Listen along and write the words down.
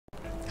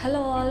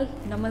Hello all,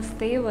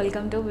 Namaste,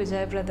 welcome to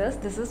Vijay Brothers.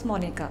 This is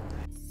Monica.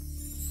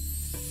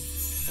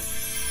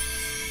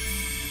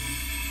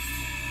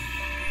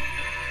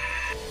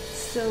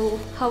 So,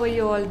 how are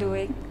you all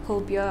doing?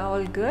 Hope you are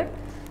all good.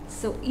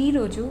 So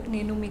ఈరోజు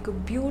నేను మీకు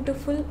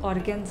beautiful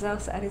organza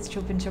saris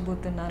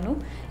చూపించబోతున్నాను.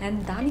 And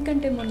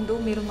దానికంటే ముందు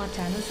మీరు మా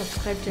channel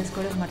subscribe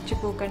చేసుకోవడం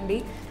మర్చిపోకండి.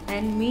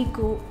 అండ్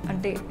మీకు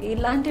అంటే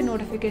ఎలాంటి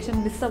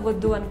నోటిఫికేషన్ మిస్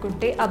అవ్వద్దు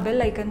అనుకుంటే ఆ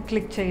బెల్ ఐకాన్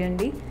క్లిక్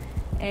చేయండి.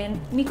 అండ్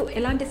మీకు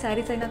ఎలాంటి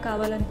శారీస్ అయినా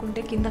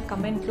కావాలనుకుంటే కింద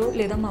కమెంట్లో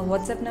లేదా మా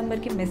వాట్సాప్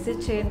నెంబర్కి మెసేజ్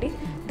చేయండి.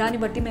 దాన్ని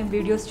బట్టి మేము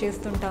వీడియోస్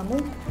చేస్తుంటాము.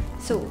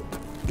 So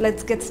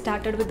let's get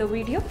started with the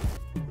video.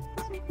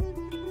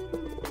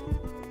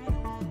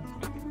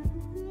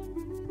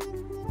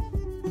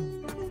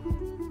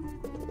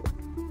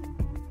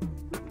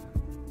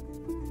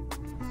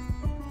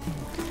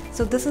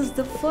 So this is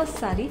the first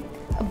saree,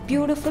 a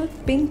beautiful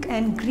pink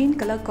and green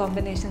color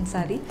combination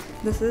saree.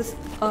 This is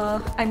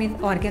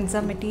organza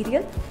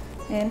material,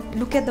 and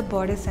look at the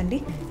borders andi.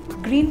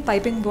 Green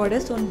piping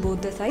borders on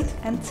both the sides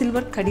and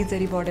silver kadi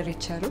zari border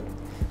icharu.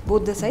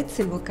 Both the sides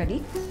silver kadi,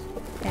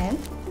 and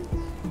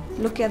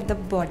look at the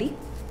body.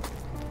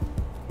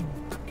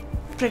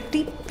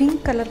 Pretty pink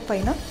color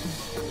paina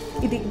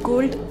idi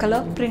gold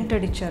color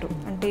printed icharu.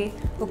 Ante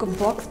oka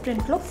box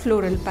print lo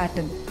floral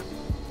pattern.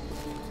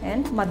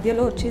 And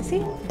మధ్యలో వచ్చేసి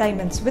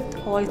diamonds with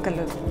all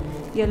colours,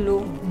 yellow,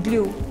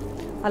 blue,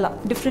 అలా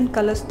different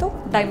కలర్స్తో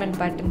diamond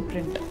pattern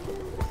print.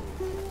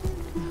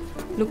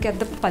 Look at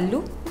the పల్లు,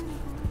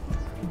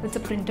 it's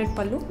a printed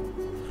పల్లు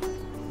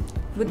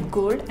with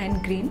gold and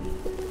green,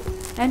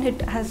 and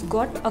it has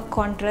got a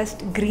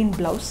contrast green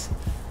blouse.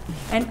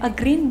 And ఆ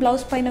green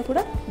blouse పైన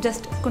కూడా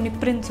just కొన్ని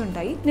prints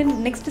ఉంటాయి. నేను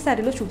నెక్స్ట్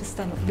శారీలో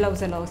చూపిస్తాను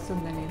బ్లౌజ్ ఎలా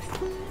వస్తుందనేసి.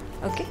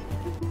 Okay,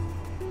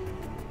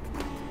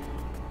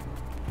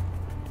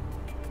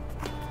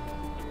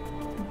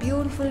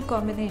 beautiful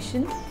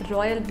combination,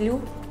 royal blue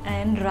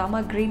and Rama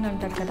green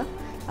అంటారు కదా,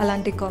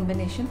 అలాంటి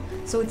combination.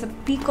 So it's a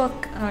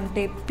peacock,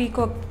 అంటే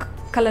పీకాక్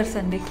కలర్స్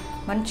అండి,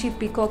 మంచి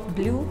peacock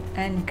blue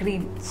and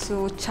green. So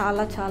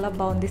చాలా చాలా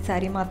బాగుంది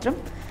శారీ మాత్రం.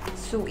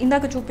 సో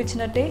ఇందాక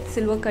చూపించినట్టే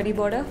silver khadi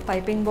border,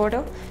 piping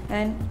border,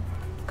 and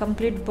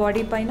complete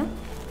body పైన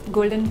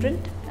golden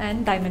print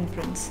and diamond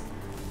prints.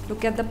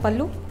 Look at the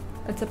పల్లు,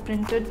 ఇట్స్ అ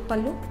ప్రింటెడ్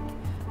పల్లు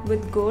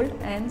with gold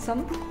and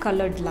some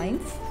coloured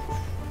lines.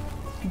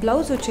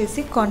 Blouse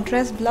వచ్చేసి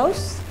contrast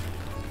blouse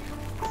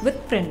with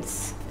prints.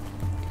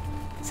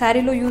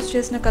 శారీలో యూజ్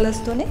చేసిన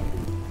కలర్స్తోనే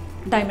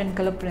diamond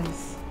colour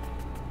prints.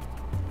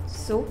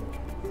 So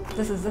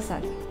this is the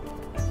sari.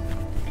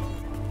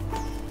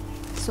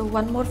 So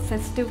one more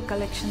festive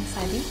collection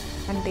sari,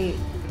 అంటే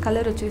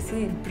colour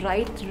వచ్చేసి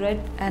bright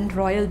red and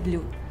royal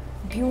blue.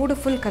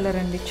 Beautiful colour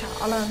అండి,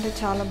 చాలా అంటే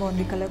చాలా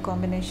బాగుంది కలర్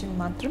కాంబినేషన్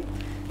మాత్రం.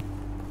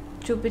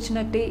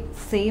 చూపించినట్టే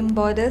same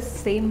borders,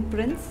 same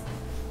prints.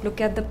 Look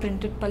at the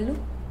printed pallu.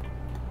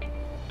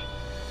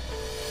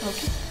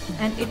 Okay,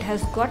 and it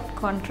has got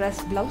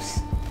contrast blouse,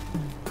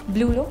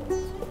 blue lo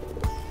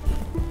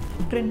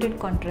printed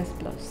contrast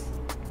blouse.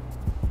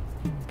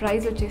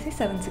 Price వచ్చేసి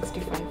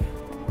 765.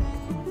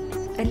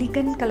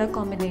 Elegant color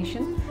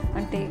combination,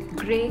 అంటే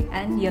grey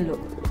and yellow.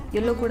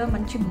 Yellow కూడా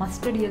మంచి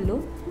mustard yellow,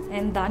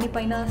 and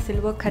దానిపైన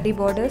silver khadi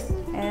borders,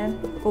 and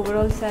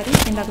overall saree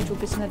ఇందాక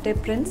చూపించినట్టే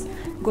prints,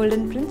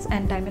 golden prints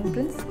and diamond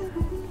prints.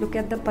 Look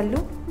at the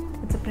pallu.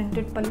 It's a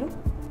printed pallu,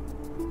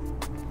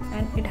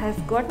 and it has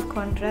got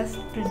contrast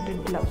printed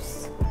blouse.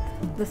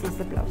 This is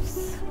the blouse.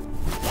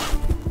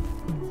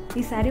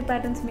 ఈ sari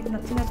patterns మీకు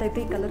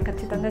నచ్చినట్లయితే ఈ colour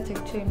ఖచ్చితంగా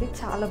check చేయండి,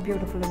 చాలా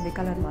beautiful ఉంది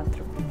colour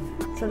మాత్రం.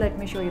 So let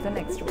me show you the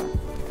next one.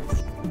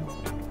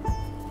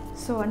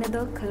 So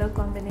another colour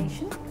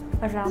combination,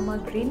 Rama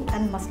green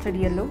and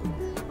mustard yellow.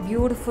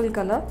 Beautiful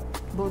color,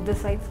 both the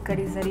sides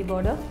kadi zari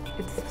border,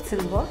 it's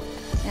silver,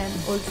 and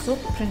also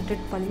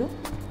printed pallu.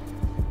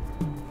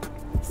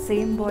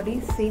 Same body,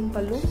 same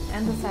pallu,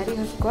 and the saree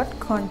has got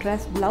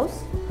contrast blouse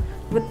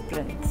with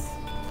prints.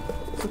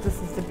 So this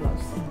is the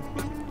blouse.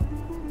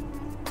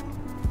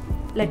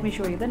 Let me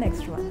show you the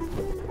next one.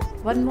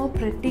 One more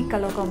pretty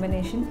color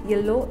combination,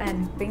 yellow and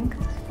pink,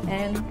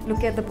 and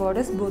look at the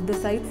borders, both the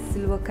sides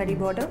silver kadi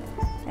border,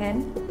 and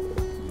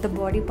the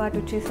body part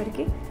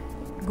vachesariki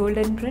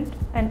golden print,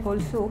 and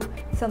also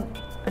some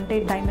ante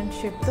diamond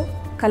shape tho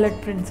colored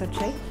prints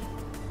vachayi.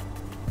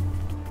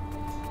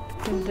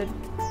 Printed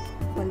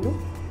pallu,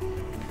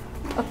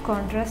 a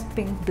contrast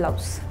pink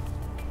blouse.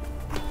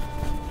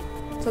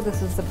 So this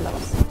is the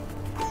blouse,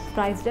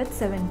 priced at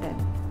 710.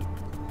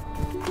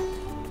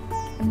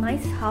 A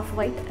nice half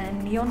white and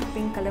neon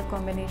pink color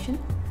combination,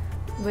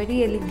 very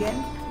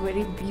elegant,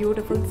 very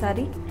beautiful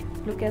saree.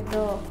 Look at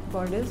the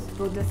borders,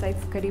 both the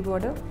sides kadi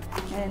border,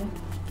 and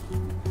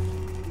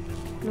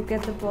look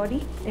at the body,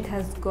 it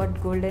has got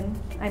golden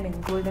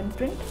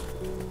print,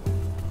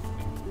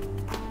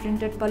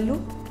 printed pallu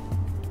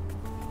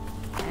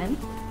and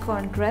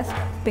contrast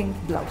pink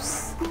blouse.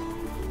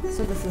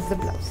 So this is the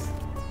blouse.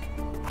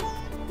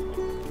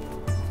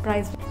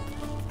 Price.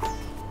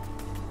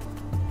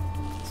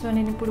 So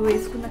నేను ఇప్పుడు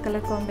వేసుకున్న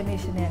colour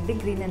combination అండి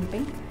green and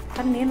pink.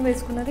 కానీ నేను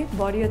వేసుకున్నది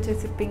body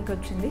వచ్చేసి pink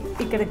వచ్చింది,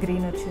 ఇక్కడ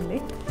గ్రీన్ వచ్చింది.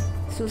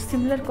 So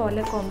similar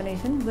colour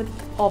combination with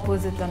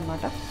opposite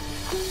అనమాట.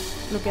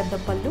 లుక్ ఎట్ ద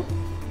పల్లు,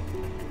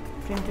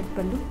 ప్రింటెడ్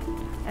పల్లు,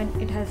 and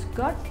it has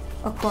got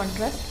a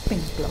contrast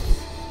pink blouse.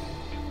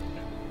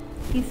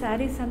 ఈ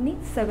శారీస్ అన్నీ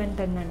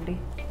 710 అండి,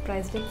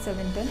 price tech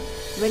 710.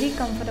 Very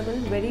comfortable,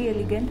 very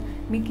elegant.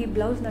 మీకు ఈ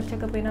బ్లౌజ్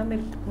నచ్చకపోయినా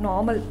మీరు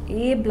నార్మల్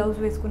ఏ బ్లౌజ్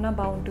వేసుకున్నా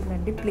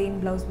బాగుంటుందండి. ప్లెయిన్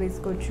బ్లౌజ్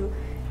వేసుకోవచ్చు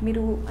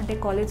మీరు. అంటే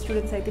కాలేజ్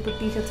స్టూడెంట్స్ అయితే ఇప్పుడు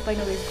టీషర్ట్స్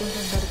పైన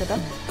వేసుకుంటుంటారు కదా,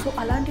 సో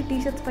అలాంటి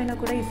టీషర్ట్స్ పైన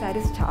కూడా ఈ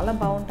శారీస్ చాలా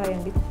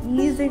బాగుంటాయండి,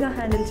 ఈజీగా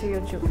హ్యాండిల్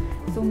చేయొచ్చు.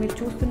 సో మీరు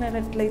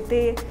చూస్తున్నట్లయితే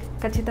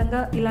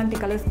ఖచ్చితంగా ఇలాంటి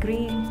colours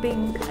green,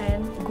 pink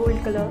and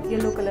gold colour,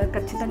 yellow colour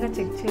ఖచ్చితంగా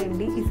చెక్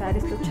చేయండి. ఈ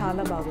శారీస్లో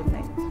చాలా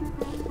బాగున్నాయి.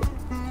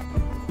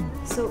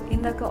 సో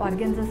ఇందాక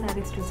ఆర్గాన్జా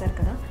శారీస్ చూసారు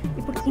కదా,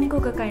 ఇప్పుడు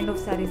ఇంకొక కైండ్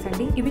ఆఫ్ శారీస్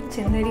అండి. ఇవి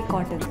చందేరి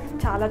కాటన్,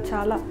 చాలా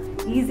చాలా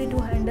ఈజీ టు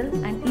హ్యాండిల్.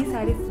 అండ్ ఈ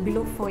శారీస్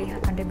బిలో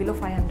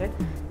 500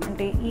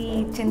 అంటే ఈ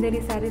చందేరి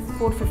శారీస్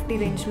 450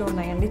 రేంజ్లో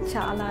ఉన్నాయండి.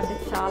 చాలా అంటే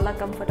చాలా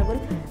comfortable,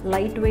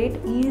 light weight,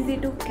 easy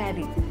to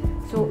carry.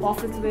 So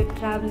office wear,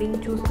 travelling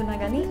చూస్తున్నా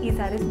కానీ ఈ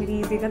శారీస్ మీరు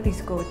ఈజీగా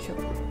తీసుకోవచ్చు.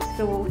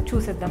 సో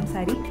చూసేద్దాం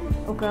శారీ.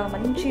 ఒక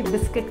మంచి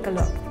బిస్కెట్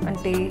కలర్,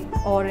 అంటే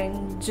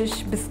ఆరెంజిష్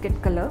బిస్కెట్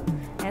కలర్,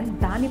 అండ్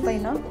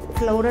దానిపైన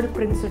ఫ్లోరల్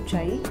ప్రింట్స్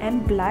వచ్చాయి అండ్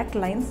బ్లాక్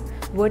లైన్స్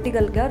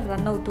వర్టికల్గా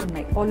రన్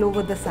అవుతున్నాయి all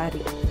over the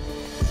sari.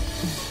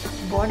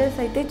 Borders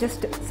అయితే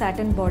జస్ట్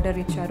సాటన్ బార్డర్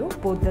ఇచ్చారు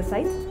both the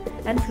sides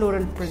and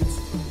floral prints.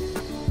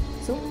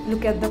 So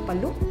look at the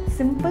పల్లు,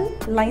 సింపుల్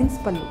లైన్స్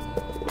పల్లు,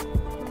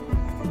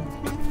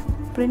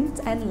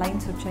 prints and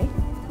lines వచ్చాయి.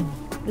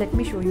 Let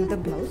me show you the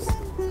blouse.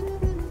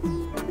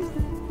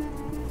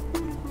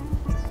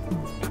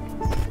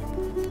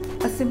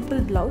 A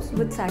simple blouse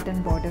with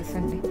Satan borders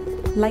అండి,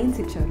 lines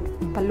ఇచ్చారు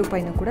పళ్ళు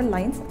పైన కూడా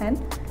lines, and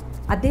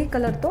అదే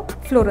కలర్తో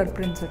ఫ్లోరల్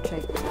ప్రింట్స్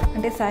వచ్చాయి.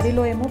 అంటే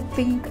శారీలో ఏమో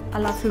పింక్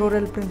అలా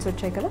ఫ్లోరల్ ప్రింట్స్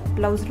వచ్చాయి కదా,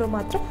 బ్లౌజ్లో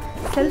మాత్రం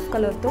సెల్ఫ్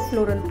కలర్తో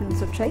ఫ్లోరల్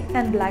ప్రింట్స్ వచ్చాయి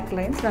అండ్ బ్లాక్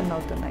లైన్స్ రన్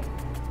అవుతున్నాయి.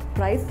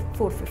 ప్రైస్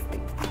 450.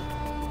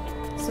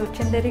 సో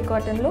చందేరి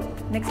కాటన్లో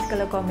next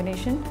colour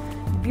combination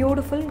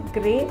beautiful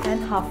grey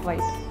and half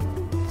white,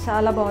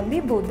 చాలా బాగుంది.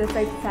 Both the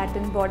side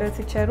satin borders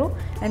ఇచ్చారు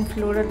and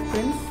floral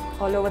prints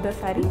all over the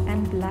sari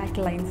and black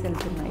lines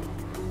వెళ్తున్నాయి.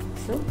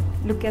 So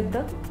look at the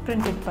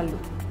printed పల్లు,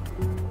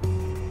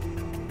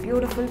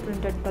 beautiful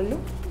printed పల్లు.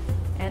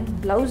 And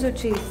blouse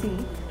వచ్చేసి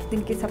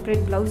దీనికి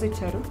separate blouse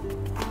ఇచ్చారు,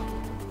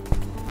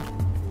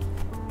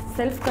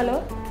 self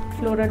colour,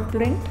 floral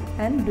print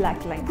and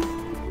black lines.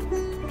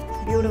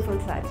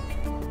 Beautiful sari.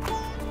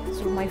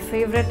 So my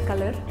favourite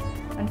colour,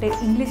 అంటే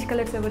English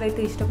colours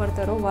ఎవరైతే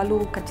ఇష్టపడతారో వాళ్ళు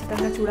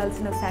ఖచ్చితంగా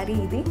చూడాల్సిన శారీ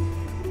ఇది.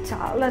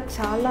 చాలా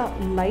చాలా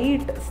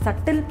లైట్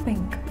సటిల్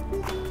పింక్.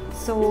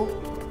 సో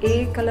ఏ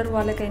కలర్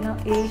వాళ్ళకైనా,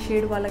 ఏ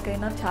షేడ్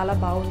వాళ్ళకైనా చాలా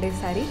బాగుండే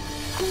sari.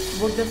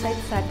 Both the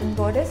side satin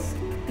borders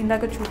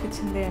ఇందాక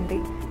చూపించిందే అండి,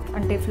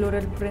 అంటే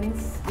ఫ్లోరల్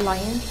ప్రింట్స్,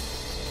 లైన్స్,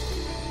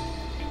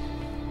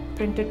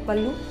 ప్రింటెడ్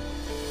పల్లు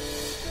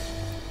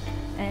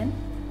and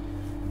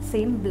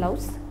same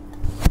blouse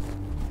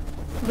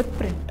with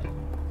print.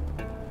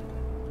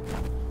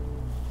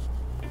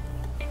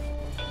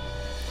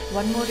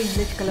 One more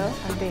English colour,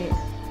 అంటే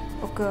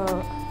ఒక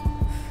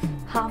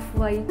హాఫ్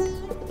వైట్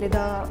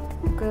లేదా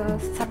ఒక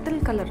సటిల్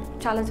కలర్,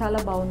 చాలా చాలా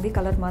బాగుంది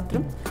కలర్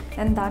మాత్రం.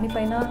 అండ్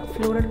దానిపైన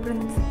ఫ్లోరల్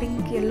ప్రింట్స్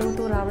పింక్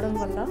ఎల్లోతో రావడం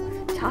వల్ల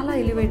చాలా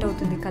ఎలివేట్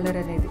అవుతుంది కలర్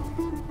అనేది.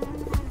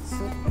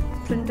 సో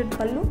ప్రింటెడ్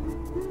పల్లు,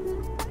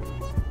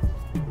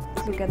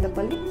 లుక్ ఎట్ ద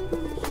పల్లు,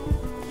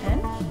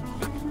 అండ్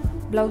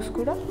బ్లౌజ్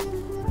కూడా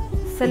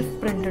self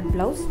printed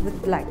blouse with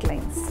black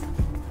lines.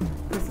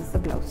 This is the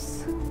blouse.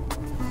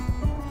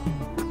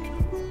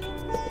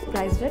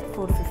 Price rate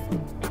 450.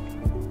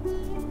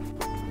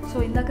 So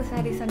ఇందాక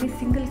శారీస్ అన్ని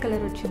సింగిల్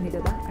కలర్ వచ్చింది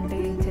కదా, అంటే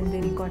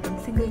చందేరి కాటన్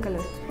సింగిల్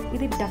కలర్.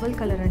 ఇది డబల్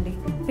కలర్ అండి,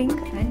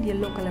 పింక్ అండ్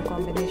ఎల్లో కలర్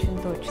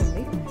కాంబినేషన్తో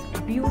వచ్చింది.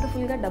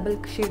 బ్యూటిఫుల్గా డబల్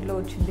షేడ్లో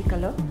వచ్చింది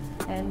colour.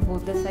 And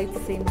both the sides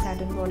same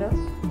Satan border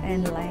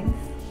and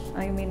lines,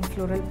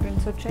 floral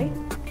prints వచ్చాయి.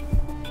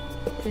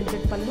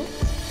 ప్రింటెడ్ పళ్ళు,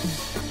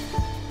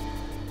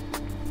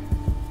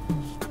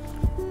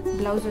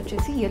 బ్లౌజ్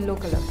వచ్చేసి yellow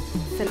colour,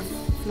 self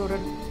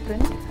floral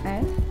print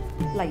and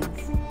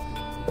lines.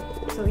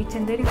 So ఈ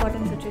చందేరి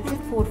కాటన్స్ వచ్చేసి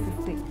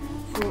 450.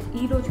 సో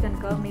ఈరోజు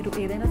కనుక మీరు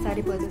ఏదైనా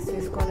శారీ పర్చేస్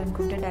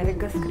చేసుకోవాలనుకుంటే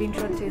డైరెక్ట్గా స్క్రీన్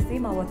షాట్ చేసి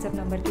మా వాట్సాప్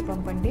నెంబర్కి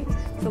పంపండి.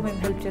 సో మేము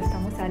హెల్ప్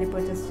చేస్తాము శారీ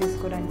పర్చేస్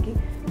చేసుకోవడానికి.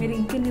 మీరు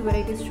ఇంకెన్ని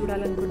వెరైటీస్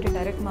చూడాలనుకుంటే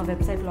డైరెక్ట్ మా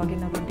వెబ్సైట్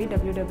లాగిన్ అవ్వండి,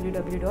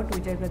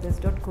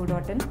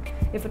 www.vijaybrothers.co.in.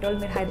 ఇఫ్ అట్ ఆల్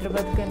మీరు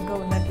హైదరాబాద్ కనుక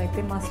ఉన్నట్లయితే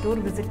మా స్టోర్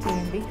విజిట్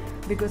చేయండి.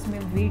 బికాస్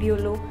మేము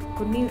వీడియోలో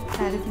కొన్ని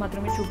శారీస్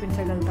మాత్రమే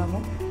చూపించగలుగుతాము.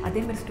 అదే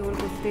మీరు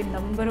స్టోర్కి వస్తే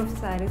number of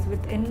saris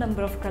with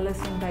number of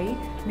colours ఉంటాయి,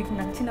 మీకు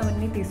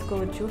నచ్చినవన్నీ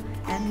తీసుకోవచ్చు.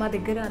 అండ్ మా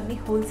దగ్గర అన్ని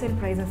హోల్సేల్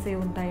ప్రైజెసే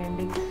ఉంటాయండి.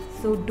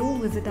 So do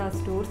visit our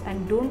stores and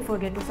don't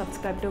forget to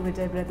subscribe to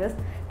Vijay Brothers.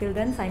 Till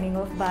then, signing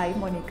off. Bye,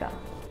 Monica.